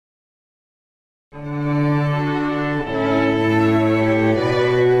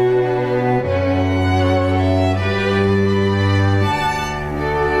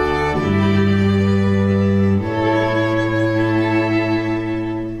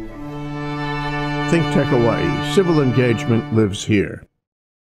ThinkTech Hawaii. Civil engagement lives here.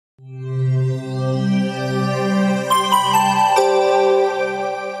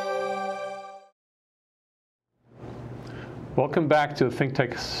 Welcome back to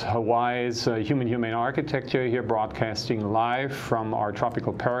ThinkTech Hawaii's Humane Architecture, here broadcasting live from our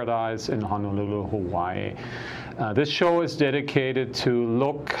tropical paradise in Honolulu, Hawaii. This show is dedicated to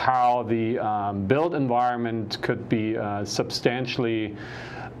look how the built environment could be substantially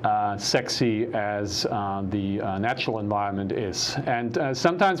sexy as the natural environment is. And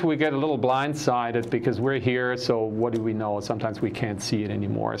sometimes we get a little blindsided because we're here, so what do we know? Sometimes we can't see it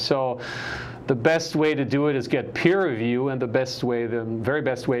anymore. So the best way to do it is get peer review, and the very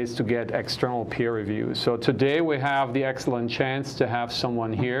best way is to get external peer review. So today we have the excellent chance to have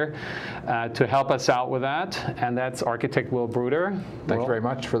someone here to help us out with that, and that's Architect Will Bruder. Thank you very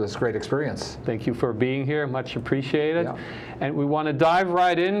much for this great experience. Thank you for being here, much appreciated. Yeah. And we want to dive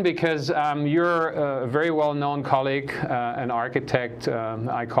right in because you're a very well-known colleague, an architect.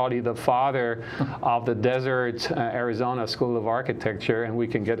 I call you the father of the Desert Arizona School of Architecture, and we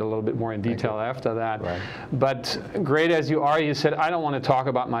can get a little bit more in detail after that. Right. But great as you are, you said, I don't want to talk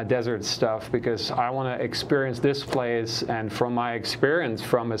about my desert stuff because I want to experience this place, and from my experience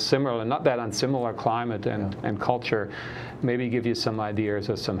from a similar, not that unsimilar climate and culture, maybe give you some ideas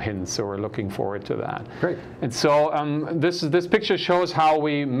or some hints. So we're looking forward to that. Great. And so this picture shows how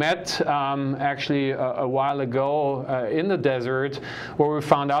we met actually a while ago in the desert, where we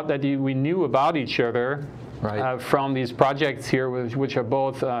found out that we knew about each other. Right. From these projects here, which are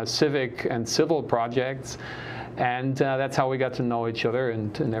both civic and civil projects. And that's how we got to know each other,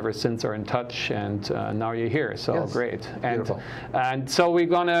 and ever since are in touch, and now you're here, so yes. Great. And, beautiful. And so we're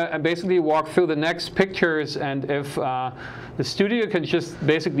going to basically walk through the next pictures, and if the studio can just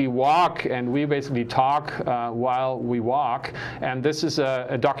basically walk, and we basically talk while we walk, and this is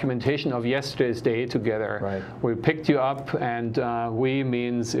a documentation of yesterday's day together. Right. We picked you up, and we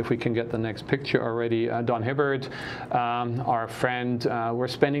means, if we can get the next picture already, Don Hibbert, our friend, we're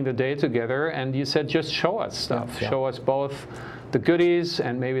spending the day together, and you said just show us stuff. Yeah. Show us both the goodies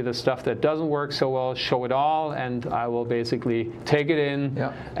and maybe the stuff that doesn't work so well. Show it all, and I will basically take it in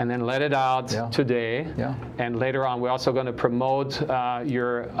and then let it out today. Yeah. And later on, we're also going to promote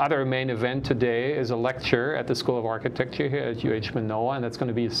your other main event today is a lecture at the School of Architecture here at UH Manoa, and that's going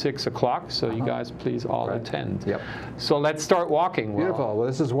to be 6 o'clock. So you guys please all attend. Yep. So let's start walking. Beautiful. Well,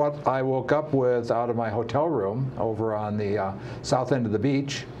 this is what I woke up with out of my hotel room over on the south end of the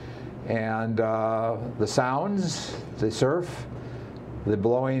beach. And the sounds, the surf, the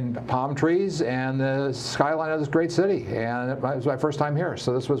blowing palm trees, and the skyline of this great city. And it was my first time here,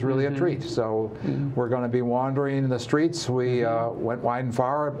 so this was really a treat. So we're going to be wandering in the streets. We went wide and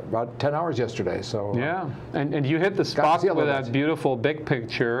far, about 10 hours yesterday. So yeah, and you hit the spot with that beautiful big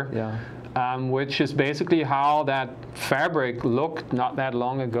picture. Yeah. Which is basically how that fabric looked not that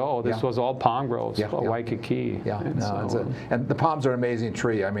long ago. This was all palm groves, Waikiki. Yeah, and the palms are an amazing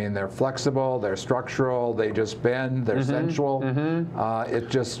tree. I mean, they're flexible, they're structural, they just bend, they're sensual.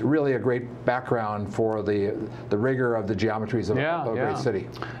 It's just really a great background for the rigor of the geometries of a great city.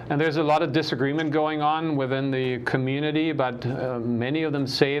 And there's a lot of disagreement going on within the community, but many of them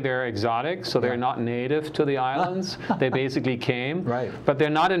say they're exotic, so they're not native to the islands. They basically came, but they're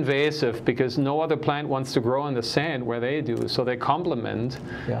not invasive, because no other plant wants to grow in the sand where they do, so they complement.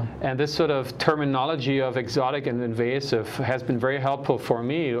 Yeah. And this sort of terminology of exotic and invasive has been very helpful for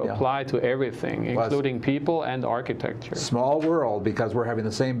me to apply to everything, including people and architecture. Small world, because we're having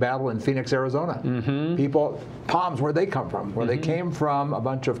the same battle in Phoenix, Arizona. People, palms, where they come from, where they came from a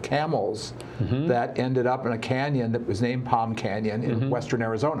bunch of camels that ended up in a canyon that was named Palm Canyon in western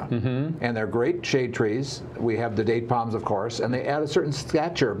Arizona. And they're great shade trees. We have the date palms, of course, and they add a certain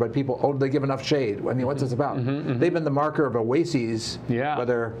stature, but people, oh, they give enough shade. I mean, what's this about? They've been the marker of oases,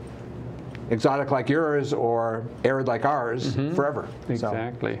 whether exotic like yours or arid like ours, forever.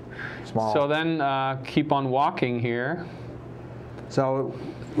 Exactly. So, small. So then keep on walking here. So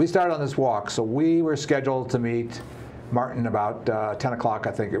we started on this walk. So we were scheduled to meet Martin about 10 o'clock,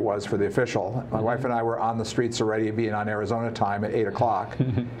 I think it was, for the official. My wife and I were on the streets already, being on Arizona time at 8 o'clock.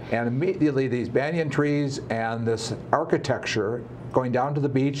 And immediately these banyan trees and this architecture going down to the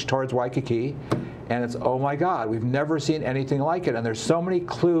beach towards Waikiki, and it's, oh my God, we've never seen anything like it. And there's so many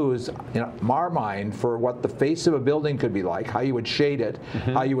clues in our mind for what the face of a building could be like, how you would shade it,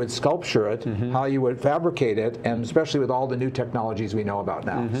 how you would sculpture it, how you would fabricate it, and especially with all the new technologies we know about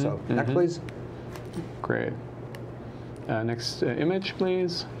now. So next, please. Great. Next image,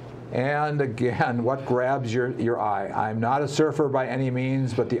 please. And again, what grabs your eye? I'm not a surfer by any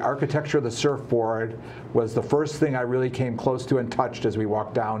means, but the architecture of the surfboard was the first thing I really came close to and touched as we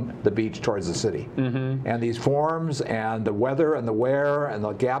walked down the beach towards the city. And these forms and the weather and the wear and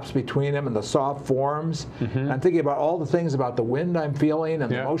the gaps between them and the soft forms. And I'm thinking about all the things about the wind I'm feeling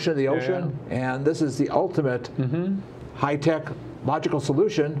and the motion of the ocean. And this is the ultimate high-tech logical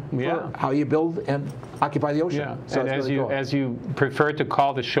solution for how you build and occupy the ocean. So and as you prefer to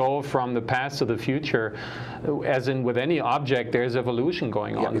call the show From the Past to the Future, as in with any object, there's evolution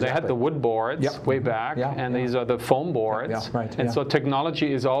going on. They had the wood boards way back, and these are the foam boards. And so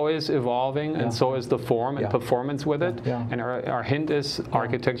technology is always evolving, and so is the form and performance with it. And our hint is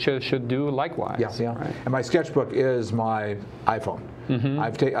architecture should do likewise. And my sketchbook is my iPhone.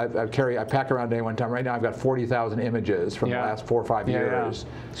 I pack around day one time. Right now I've got 40,000 images from the last 4 or 5 years.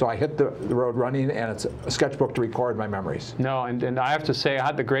 So I hit the road running, and it's a sketchbook to record my memories. No, and I have to say I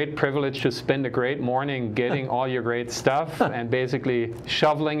had the great privilege to spend a great morning getting all your great stuff and basically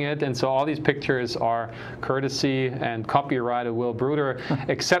shoveling it. And so all these pictures are courtesy and copyright of Will Bruder,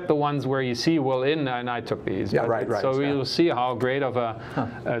 except the ones where you see Will in, and I took these. So you'll see how great of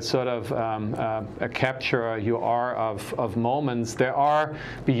a sort of a capture you are of moments. There are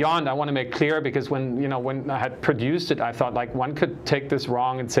beyond, I want to make clear, because when I had produced it, I thought like one could take this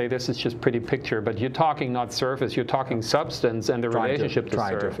wrong and say this is just pretty picture, but you're talking not surface, you're talking substance and the relationship to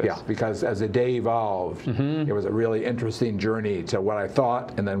surface. Because as the day evolved, it was a really interesting journey to what I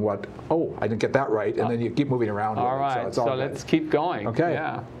thought, and then what, I didn't get that right, and then you keep moving around. All right, so let's keep going.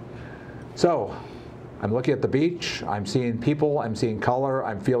 Okay. So I'm looking at the beach, I'm seeing people, I'm seeing color,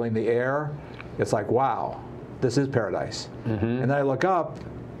 I'm feeling the air. It's like, wow, this is paradise. And then I look up,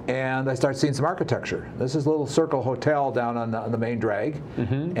 and I start seeing some architecture. This is a little circle hotel down on the main drag,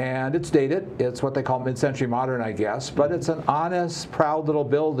 and it's dated. It's what they call mid-century modern, I guess, but it's an honest, proud little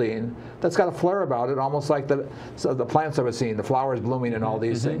building that's got a flair about it, almost like the plants I was seeing, the flowers blooming and all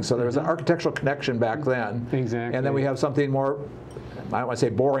these things. So there was an architectural connection back then. And then we have something more, I don't want to say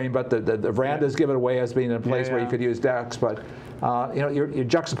boring, but the verandas give it away as being a place where you could use decks, but you're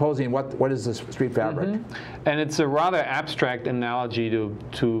juxtaposing what is this street fabric. And it's a rather abstract analogy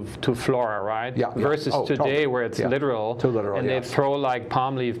to flora, right? Versus today where it's literal. And they throw like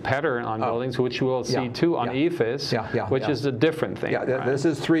palm leaf pattern on buildings, which we'll see too on EFIS, which is a different thing. Right? This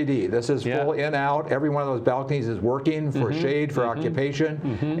is 3D. This is full in, out. Every one of those balconies is working for shade, for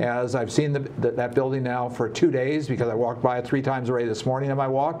occupation. As I've seen that building now for 2 days, because I walked by it 3 times already this morning on my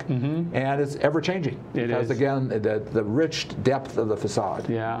walk, and it's ever changing. Because again, the rich depth of the facade.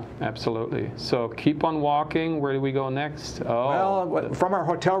 Yeah, absolutely. So keep on walking. Where do we go next? Well, from our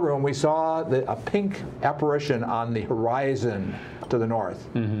hotel room, we saw a pink apparition on the horizon to the north.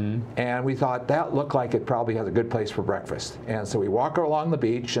 And we thought that looked like it probably has a good place for breakfast. And so we walk along the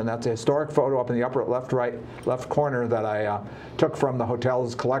beach, and that's a historic photo up in the upper left corner that I took from the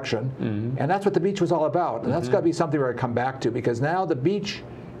hotel's collection. And that's what the beach was all about. And that's got to be something we're going to come back to, because now the beach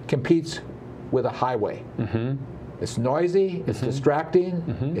competes with a highway. It's noisy, it's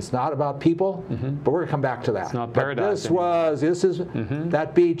distracting, it's not about people, but we're going to come back to that. It's not paradise. This is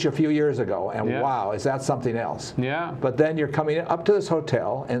that beach a few years ago, and wow, is that something else. But then you're coming up to this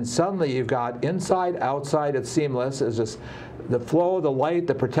hotel, and suddenly you've got inside, outside, it's seamless. It's just the flow, the light,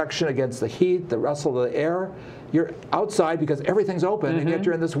 the protection against the heat, the rustle of the air. You're outside because everything's open, and yet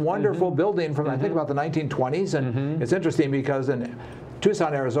you're in this wonderful building from, I think, about the 1920s. And it's interesting because in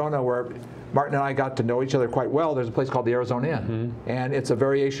Tucson, Arizona, where Martin and I got to know each other quite well, there's a place called the Arizona Inn, and it's a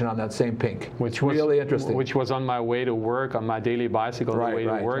variation on that same pink, which was really interesting. Which was on my way to work, on my daily bicycle, on the way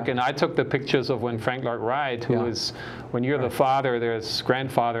to work, and I took the pictures of when Frank Lloyd Wright, who is, when you're the father, there's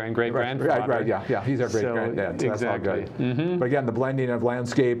grandfather and great-grandfather. He's our great-granddad, so that's all good. But again, the blending of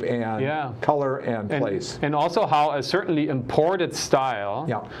landscape and color and place. And also how a certainly imported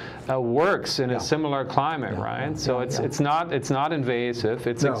style works in a similar climate, right? So it's not invasive,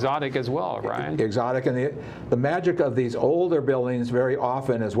 it's exotic as well. Right. Exotic, and the magic of these older buildings very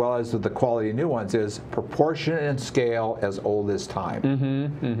often, as well as the quality of new ones, is proportion and scale as old as time.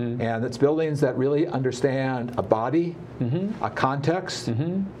 And it's buildings that really understand a body, a context,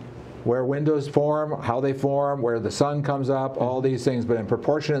 where windows form, how they form, where the sun comes up, all these things, but in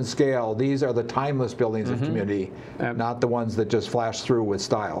proportion and scale, these are the timeless buildings of community, not the ones that just flash through with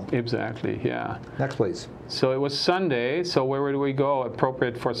style. Exactly, yeah. Next, please. So it was Sunday, so where do we go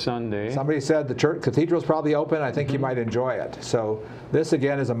appropriate for Sunday? Somebody said the cathedral's probably open. I think you might enjoy it. So this,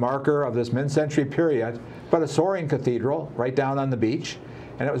 again, is a marker of this mid-century period, but a soaring cathedral right down on the beach.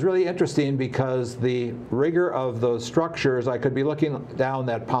 And it was really interesting because the rigor of those structures, I could be looking down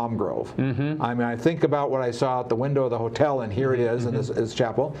that palm grove. I mean, I think about what I saw out the window of the hotel, and here it is in this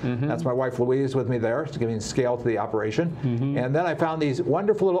chapel. That's my wife Louise with me there, giving scale to the operation. And then I found these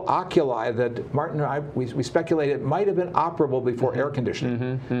wonderful little oculi that Martin and I, we speculated might have been operable before air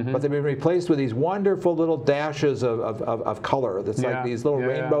conditioning. But they've been replaced with these wonderful little dashes of color. That's like these little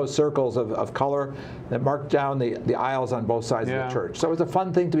rainbow circles of color that mark down the aisles on both sides of the church. So it was a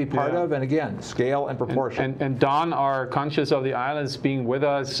fun thing to be part of, and again, scale and proportion. And Don, our conscious of the islands, being with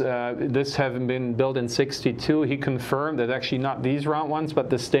us, this having been built in '62, he confirmed that actually not these round ones, but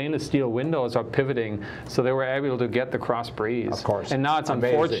the stainless steel windows are pivoting, so they were able to get the cross breeze. Of course. And now it's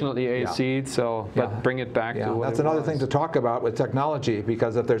unfortunately AC'd, so but bring it back to what that's another thing to talk about with technology,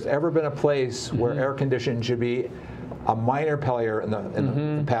 because if there's ever been a place where air conditioning should be a minor player in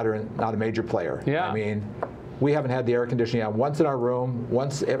the pattern, not a major player. I mean, we haven't had the air conditioning on once in our room,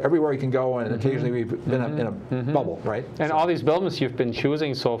 once everywhere you can go, and occasionally we've been in a bubble, right? And all these buildings you've been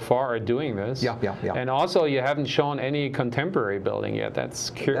choosing so far are doing this. And also, you haven't shown any contemporary building yet.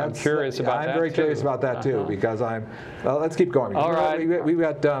 I'm curious about that. I'm very curious about that too, because well, let's keep going. All right. We've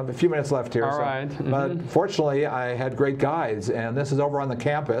got a few minutes left here. All right. But fortunately, I had great guides, and this is over on the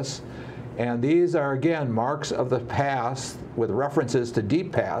campus. And these are, again, marks of the past with references to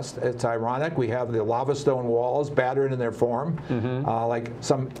deep past. It's ironic. We have the lava stone walls battered in their form, like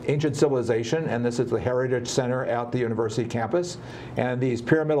some ancient civilization. And this is the Heritage Center at the university campus. And these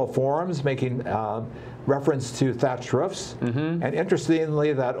pyramidal forms making reference to thatched roofs. And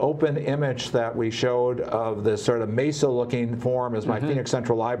interestingly, that open image that we showed of this sort of mesa-looking form is my Phoenix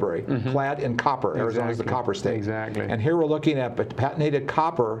Central Library, clad in copper. Arizona is the copper state. And here we're looking at patinated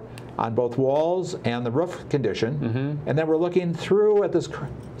copper on both walls and the roof condition. And then we're looking through at this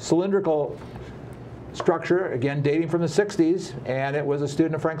cylindrical structure, again dating from the '60s, and it was a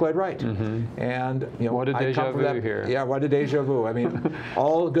student of Frank Lloyd Wright. And what a deja vu here. Yeah, what a deja vu. I mean,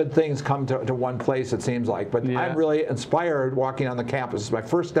 all good things come to one place, it seems like. But I'm really inspired walking on the campus. It's my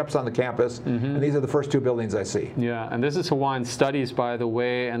first steps on the campus, and these are the first two buildings I see. Yeah, and this is Hawaiian Studies, by the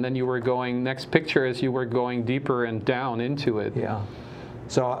way, and then you were going, next picture is you were going deeper and down into it. Yeah.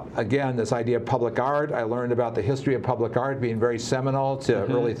 So again, this idea of public art, I learned about the history of public art being very seminal to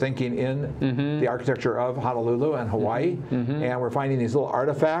early thinking in the architecture of Honolulu and Hawaii. And we're finding these little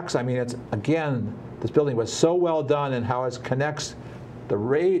artifacts. I mean, it's, again, this building was so well done in how it connects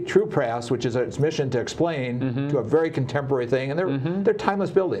the true press, which is its mission to explain, to a very contemporary thing. And they're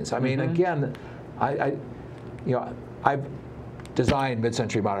timeless buildings. I mean, again, I've designed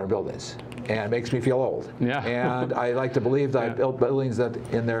mid-century modern buildings, and it makes me feel old. And I like to believe that I built buildings that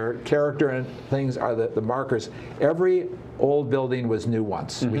in their character and things are the markers. Every old building was new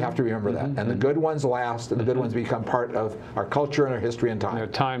once. We have to remember that. And the good ones last, and the good ones become part of our culture and our history and time. They're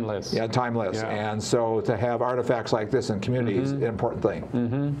timeless. Yeah, timeless. And so to have artifacts like this in communities is an important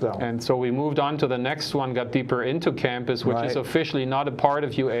thing. And so we moved on to the next one, got deeper into campus, which is officially not a part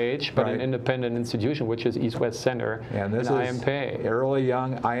of UH, but an independent institution, which is East West Center. And this is IMPE. Early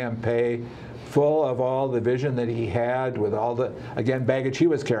young IMPE, full of all the vision that he had, with all the, again, baggage he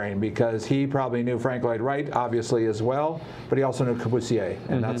was carrying, because he probably knew Frank Lloyd Wright, obviously, as well, but he also knew Corbusier,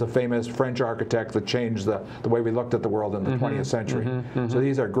 and that's a famous French architect that changed the way we looked at the world in the 20th century. So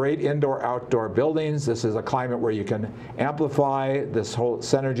these are great indoor-outdoor buildings. This is a climate where you can amplify this whole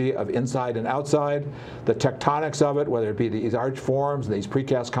synergy of inside and outside, the tectonics of it, whether it be these arch forms, these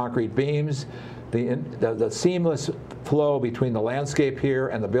precast concrete beams, the seamless flow between the landscape here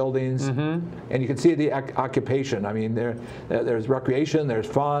and the buildings, and you can see the occupation. I mean, there's recreation, there's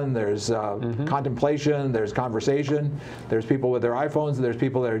fun, there's contemplation, there's conversation, there's people with their iPhones, and there's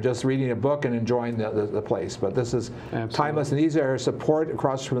people that are just reading a book and enjoying the place. But this is timeless, and these are support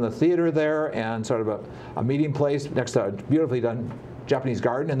across from the theater there, and sort of a meeting place next to a beautifully done Japanese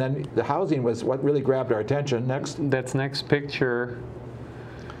garden. And then the housing was what really grabbed our attention. That's next picture.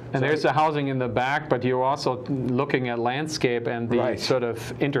 And there's the housing in the back, but you're also looking at landscape and the sort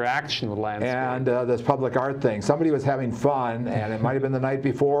of interaction with landscape. And this public art thing. Somebody was having fun, and it might have been the night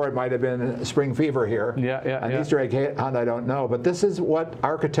before, it might have been spring fever here. An Easter egg hunt, I don't know. But this is what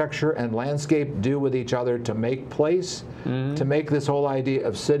architecture and landscape do with each other to make place, to make this whole idea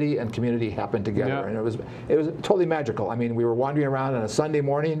of city and community happen together. And it was totally magical. I mean, we were wandering around on a Sunday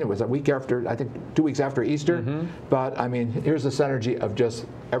morning. It was a week after, I think 2 weeks after Easter. But I mean, here's the synergy of just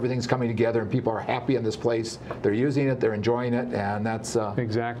everything's coming together, and people are happy in this place. They're using it, they're enjoying it, and that's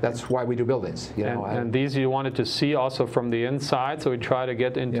that's why we do buildings. You know, and these you wanted to see also from the inside, so we try to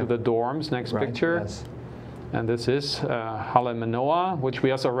get into the dorms. Next picture. And this is Hala Manoa, which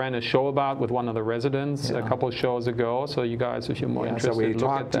we also ran a show about with one of the residents a couple of shows ago. So you guys, if you're more interested, so we look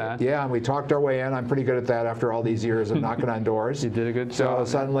at that. Yeah, and we talked our way in. I'm pretty good at that after all these years of knocking on doors. You did a good job.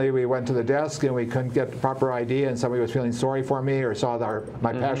 So suddenly we went to the desk and we couldn't get the proper ID, and somebody was feeling sorry for me or saw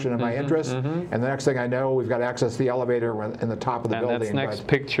my passion and my interest. And the next thing I know, we've got access to the elevator in the top of the building. And that's next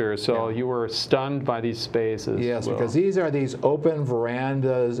picture. So you were stunned by these spaces. Yes, because these are these open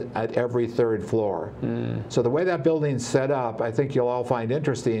verandas at every third floor. So the way that building's set up, I think you'll all find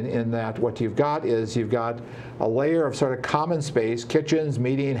interesting in that what you've got is you've got a layer of sort of common space, kitchens,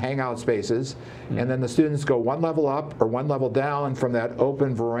 meeting, hangout spaces, and then the students go one level up or one level down from that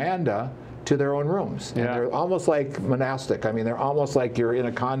open veranda to their own rooms. And they're almost like monastic. I mean, they're almost like you're in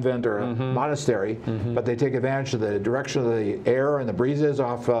a convent or a monastery, but they take advantage of the direction of the air and the breezes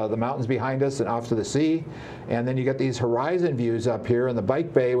off the mountains behind us and off to the sea. And then you get these horizon views up here in the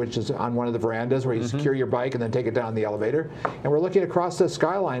bike bay, which is on one of the verandas where you secure your bike and then take it down the elevator. And we're looking across the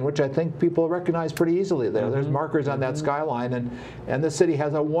skyline, which I think people recognize pretty easily there. There's markers on that skyline, and this city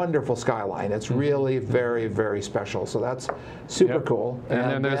has a wonderful skyline. It's really very, very special. So that's super cool. And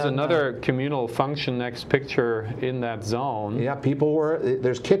then there's another communal function next picture in that zone. Yeah,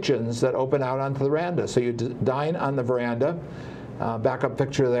 there's kitchens that open out onto the veranda. So you dine on the veranda. Backup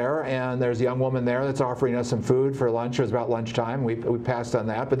picture there, and there's a young woman there that's offering us some food for lunch. It was about lunchtime. We passed on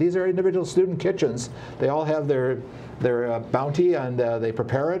that. But these are individual student kitchens. They all have their bounty, and they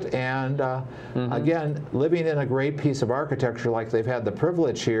prepare it. And again, living in a great piece of architecture like they've had the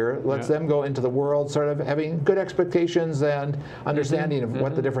privilege here lets them go into the world sort of having good expectations and understanding of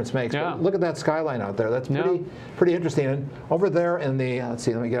what the difference makes. But look at that skyline out there. That's pretty interesting. And over there in the, let's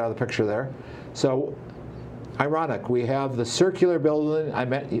see, let me get out of the picture there. So ironic, we have the circular building I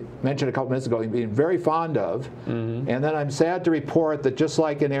mentioned a couple minutes ago being very fond of, and then I'm sad to report that just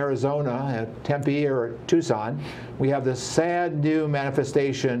like in Arizona, at Tempe or Tucson, we have this sad new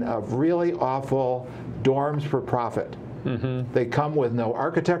manifestation of really awful dorms for profit. They come with no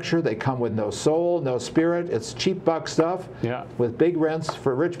architecture, they come with no soul, no spirit. It's cheap buck stuff with big rents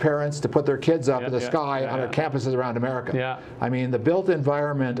for rich parents to put their kids up in the sky on our campuses around America. I mean, the built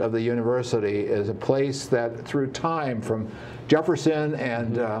environment of the university is a place that through time, from Jefferson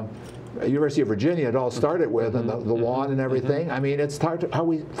and University of Virginia, it all started with, and the lawn and everything. I mean, it's how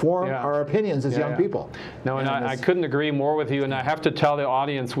we form our opinions as young people. No, and I couldn't agree more with you, and I have to tell the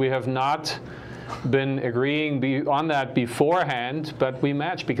audience we have not been agreeing on that beforehand, but we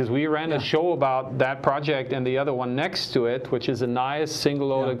matched because we ran a show about that project and the other one next to it, which is a nice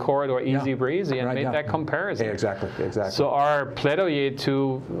single-loaded corridor, easy breezy, and made that comparison. Exactly. So our plaidoyer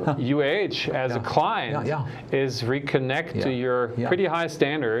to UH as a client is reconnect to your pretty high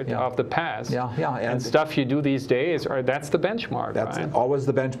standard of the past. And stuff you do these days, that's the benchmark. That's always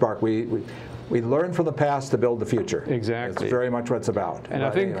the benchmark. We learn from the past to build the future. Exactly. It's very much what it's about. And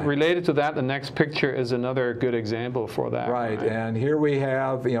I think related to that, the next picture is another good example for that. Right. And here we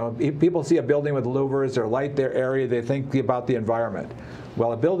have, people see a building with louvers or light their area, they think about the environment.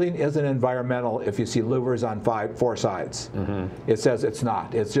 Well, a building isn't environmental if you see louvers on 4 sides. It says it's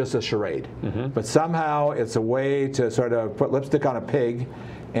not. It's just a charade. But somehow it's a way to sort of put lipstick on a pig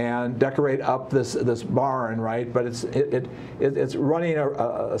and decorate up this barn, right? But it's running a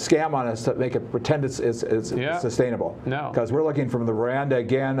scam on us to make it pretend it's sustainable. No, because we're looking from the veranda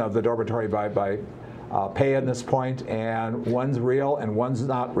again of the dormitory by pay at this point, and one's real and one's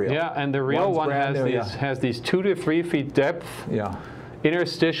not real. Yeah, and the real one has these 2 to 3 feet depth.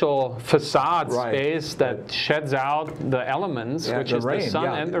 Interstitial facade space that sheds out the elements, which is the sun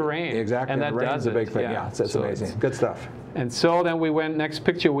and the rain. Exactly, and that the rain's a big thing. It's amazing. Good stuff. And so then we went, next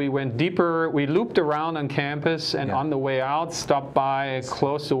picture, we went deeper. We looped around on campus, and on the way out, stopped by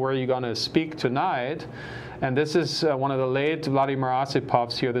close to where you're going to speak tonight. And this is one of the late Vladimir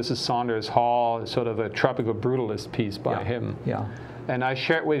Osipovs here. This is Saunders Hall, sort of a tropical brutalist piece by him. And I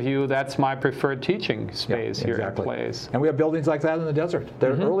shared with you that's my preferred teaching space here at Place. And we have buildings like that in the desert.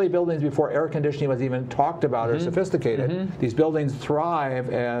 They're early buildings before air conditioning was even talked about or sophisticated. These buildings thrive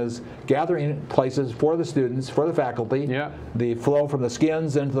as gathering places for the students, for the faculty. The flow from the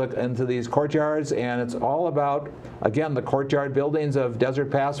skins into these courtyards, and it's all about, again, the courtyard buildings of Desert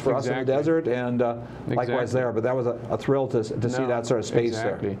Pass for us in the desert, and likewise there. But that was a thrill to see that sort of space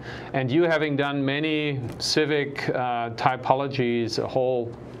there. And you, having done many civic typologies, a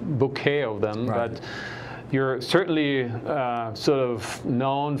whole bouquet of them, but you're certainly sort of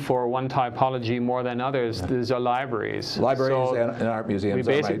known for one typology more than others. These are libraries. Libraries and art museums.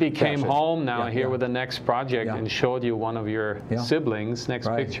 We basically came home now here with the next project and showed you one of your siblings. Next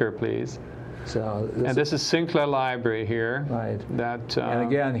picture, please. So this is Sinclair Library here. Right. That, and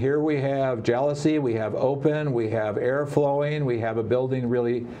again, here we have jealousy, we have open, we have air flowing, we have a building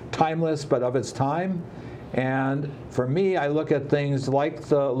really timeless but of its time. And for me, I look at things like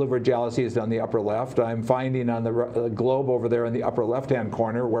the Louvre Jalousies on the upper left. I'm finding on the globe over there in the upper left-hand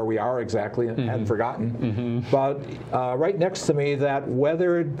corner where we are exactly, hadn't forgotten. But right next to me, that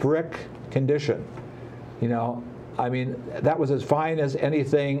weathered brick condition. You know, I mean, that was as fine as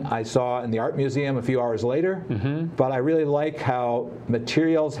anything I saw in the art museum a few hours later. But I really like how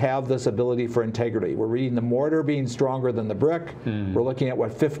materials have this ability for integrity. We're reading the mortar being stronger than the brick. We're looking at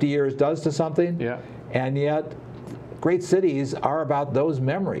what 50 years does to something. Yeah. And yet, great cities are about those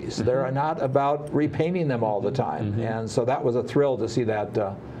memories. They're not about repainting them all the time. And so that was a thrill to see that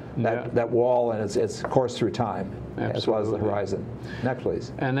that wall and its course through time, as well as the horizon. Next,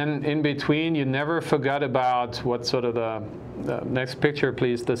 please. And then in between, you never forgot about what sort of the next picture,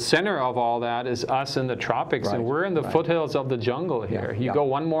 please. The center of all that is us in the tropics, and we're in the foothills of the jungle here. You go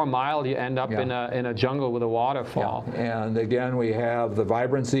one more mile, you end up in a jungle with a waterfall. And again, we have the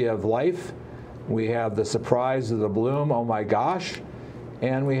vibrancy of life. We have the surprise of the bloom, oh my gosh.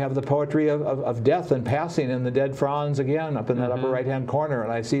 And we have the poetry of death and passing in the dead fronds again up in that upper right-hand corner.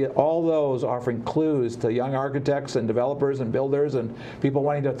 And I see all those offering clues to young architects and developers and builders and people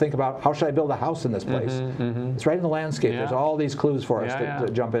wanting to think about, how should I build a house in this place? It's right in the landscape. There's all these clues for us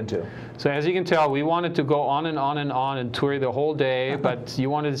to jump into. So as you can tell, we wanted to go on and on and on and tour the whole day, but you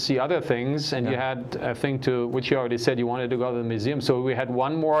wanted to see other things, and you had a thing to, which you already said, you wanted to go to the museum. So we had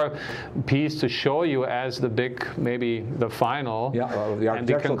one more piece to show you as the big, maybe the final. And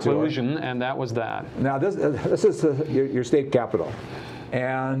the conclusion, and that was that. Now this is your state capitol,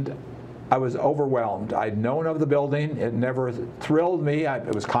 and I was overwhelmed. I'd known of the building. It never thrilled me.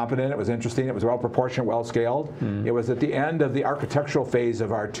 It was competent. It was interesting. It was well proportioned, well scaled. It was at the end of the architectural phase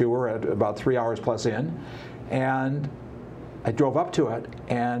of our tour, at about 3 hours plus in, and I drove up to it,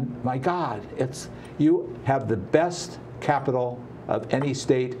 and my God, you have the best capitol of any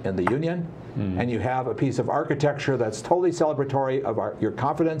state in the Union. And you have a piece of architecture that's totally celebratory of your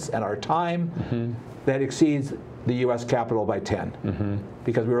confidence and our time that exceeds the U.S. Capitol by 10.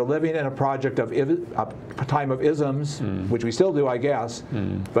 Because we were living in a project of a time of isms, which we still do, I guess,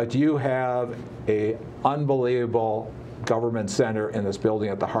 but you have an unbelievable government center in this building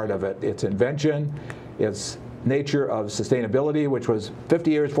at the heart of it. Its invention, its nature of sustainability, which was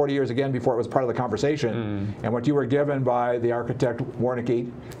 50 years, 40 years again before it was part of the conversation, and what you were given by the architect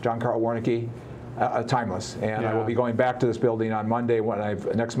Warnke, John Carl Warnke, timeless. And I will be going back to this building on Monday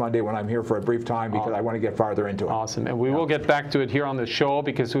next Monday when I'm here for a brief time, because I want to get farther into it. Awesome. And we will get back to it here on the show,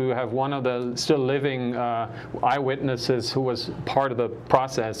 because we have one of the still living eyewitnesses who was part of the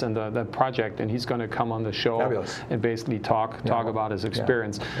process and the project, and he's going to come on the show and basically talk about his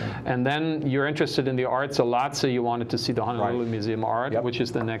experience. And then you're interested in the arts a lot, so you wanted to see the Honolulu Museum Art, which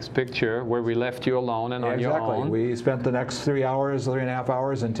is the next picture, where we left you alone and on your own. We spent the next 3 hours, 3.5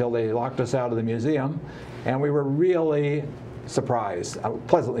 hours, until they locked us out of the museum. And we were really surprised,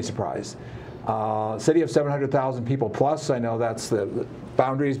 pleasantly surprised. City of 700,000 people plus, I know that's the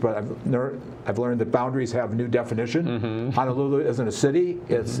boundaries, but I've learned that boundaries have new definition. Honolulu isn't a city.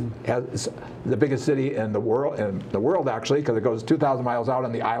 It's the biggest city in the world actually, because it goes 2,000 miles out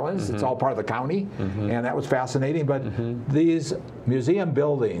on the islands. It's all part of the county, and that was fascinating. But these museum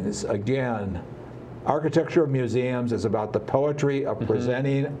buildings, again, architecture of museums is about the poetry of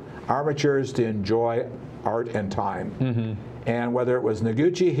presenting armatures to enjoy art and time. And whether it was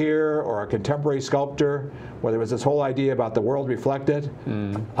Noguchi here or a contemporary sculptor, whether it was this whole idea about the world reflected,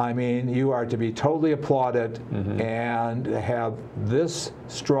 I mean, you are to be totally applauded and have this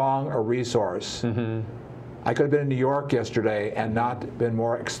strong a resource. I could have been in New York yesterday and not been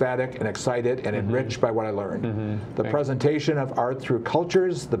more ecstatic and excited and enriched by what I learned. The presentation of art through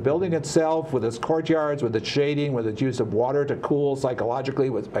cultures, the building itself with its courtyards, with its shading, with its use of water to cool psychologically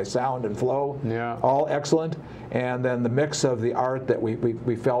by sound and flow, all excellent. And then the mix of the art that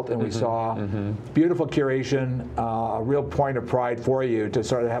we felt and we saw, beautiful curation, a real point of pride for you to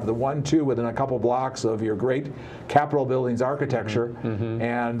sort of have the 1-2 within a couple blocks of your great Capitol buildings architecture,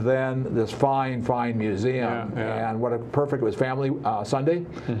 and then this fine museum. And what a perfect, it was family Sunday,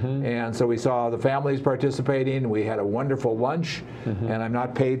 and so we saw the families participating. We had a wonderful lunch, and I'm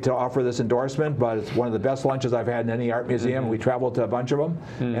not paid to offer this endorsement, but it's one of the best lunches I've had in any art museum. We traveled to a bunch of them,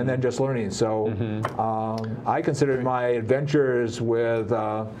 and then just learning. So I considered my adventures with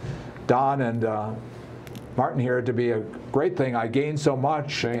Don and Martin here to be a great thing. I gained so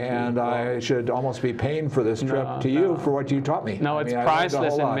much, and I should almost be paying for this trip to you for what you taught me. No, it's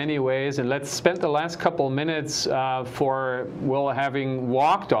priceless in many ways. And let's spend the last couple of minutes for Will having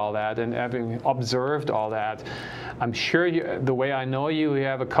walked all that and having observed all that. I'm sure the way I know you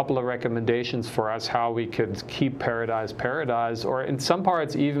have a couple of recommendations for us how we could keep paradise paradise, or in some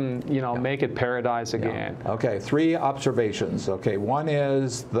parts even, you know, make it paradise again. Okay, 3 observations. Okay, one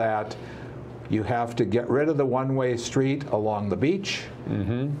is that you have to get rid of the one-way street along the beach.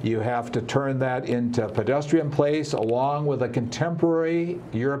 You have to turn that into a pedestrian place along with a contemporary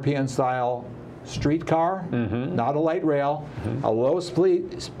European-style streetcar, not a light rail, a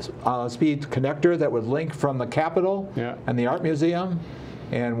low-speed connector that would link from the Capitol and the Art Museum,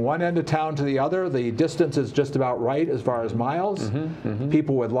 and one end of town to the other. The distance is just about right as far as miles.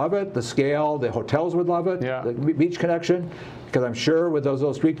 People would love it. The scale, the hotels would love it. The beach connection. Because I'm sure with those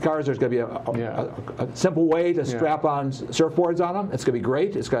little streetcars, there's going to be a simple way to strap on surfboards on them. It's going to be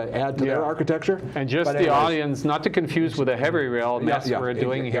great. It's going to add to their architecture. And just the audience, not to confuse with a heavy rail mess we're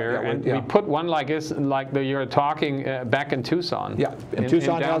doing here. And we put one like this, like you're talking back in Tucson. In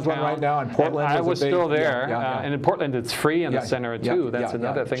Tucson has one right now. In Portland, I was still there. And in Portland, it's free in the center too. That's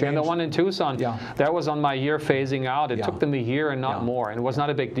another thing. And the one in Tucson, that was on my year phasing out. It took them a year and not more, and it was not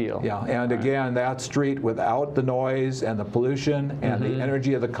a big deal. And again, that street without the noise and the pollution and the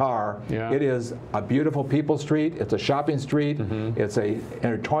energy of the car. It is a beautiful people street. It's a shopping street. It's a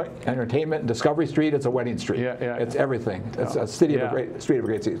entertainment and discovery street. It's a wedding street. It's everything. It's a city of a great street of a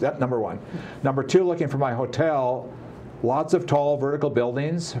great city. That's number one. Number two, looking for my hotel. Lots of tall vertical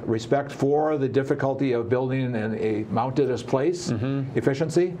buildings, respect for the difficulty of building in a mountainous place,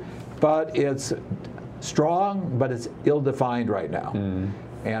 efficiency, but it's strong, but it's ill-defined right now.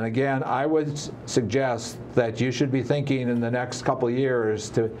 And again, I would suggest that you should be thinking in the next couple of years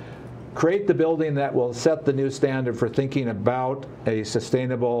to create the building that will set the new standard for thinking about a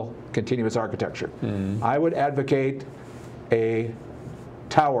sustainable, continuous architecture. I would advocate a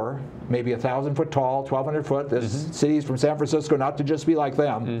tower, maybe 1,000-foot tall, 1,200 foot. There's cities from San Francisco, not to just be like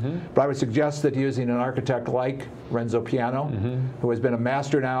them, but I would suggest that using an architect like Renzo Piano, who has been a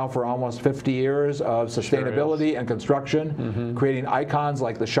master now for almost 50 years of sustainability and construction, creating icons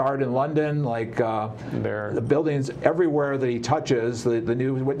like the Shard in London, like the buildings everywhere that he touches, the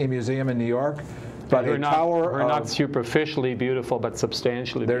new Whitney Museum in New York. But they're not superficially beautiful, but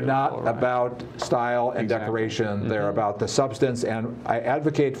substantially beautiful. They're not right? about style and decoration. They're about the substance, and I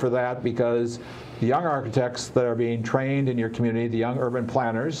advocate for that because the young architects that are being trained in your community, the young urban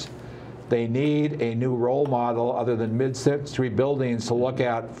planners, they need a new role model other than mid-century buildings to look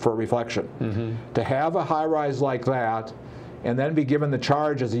at for reflection. To have a high-rise like that, and then be given the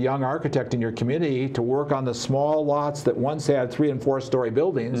charge as a young architect in your community to work on the small lots that once had 3- and 4-story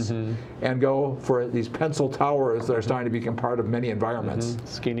buildings and go for these pencil towers that are starting to become part of many environments.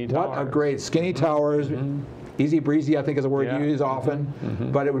 Skinny towers. What a great skinny towers. Easy breezy, I think, is a word you use often.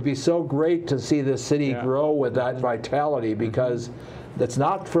 But it would be so great to see this city grow with that vitality, because that's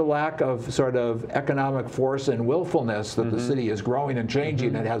not for lack of sort of economic force and willfulness that the city is growing and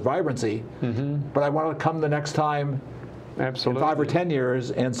changing and has vibrancy. But I want to come the next time in 5 or 10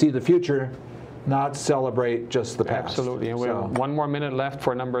 years and see the future, not celebrate just the past. Absolutely. And we have 1 more minute left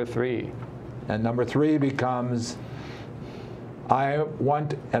for number 3. And number 3 becomes, I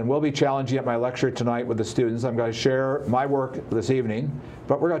want and will be challenging at my lecture tonight with the students. I'm going to share my work this evening,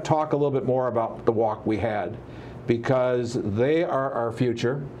 but we're going to talk a little bit more about the walk we had, because they are our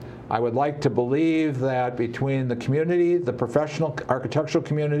future. I would like to believe that between the community, the professional architectural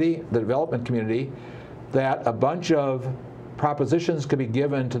community, the development community, that a bunch of propositions could be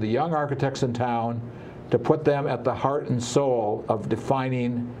given to the young architects in town to put them at the heart and soul of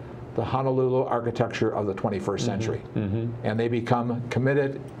defining the Honolulu architecture of the 21st century. And they become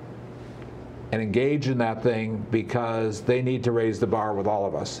committed and engaged in that thing because they need to raise the bar with all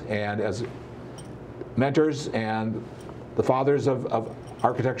of us. And as mentors and the fathers of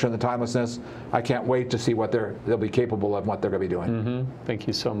architecture and the timelessness, I can't wait to see what they'll be capable of, what they're going to be doing. Thank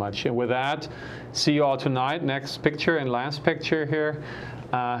you so much. And with that, see you all tonight. Next picture and last picture here.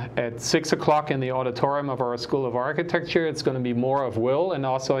 At 6 o'clock in the auditorium of our School of Architecture. It's going to be more of Will, and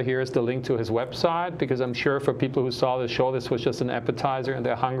also here's the link to his website, because I'm sure for people who saw the show, this was just an appetizer and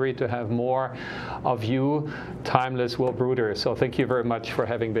they're hungry to have more of you, timeless Will Bruder. So thank you very much for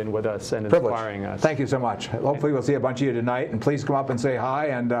having been with us and inspiring us. Thank you so much. Hopefully we'll see a bunch of you tonight, and please come up and say hi,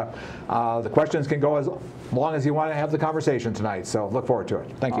 and the questions can go as long as you want to have the conversation tonight. So look forward to it.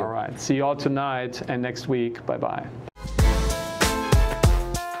 Thank you. All right. See you all tonight and next week. Bye-bye.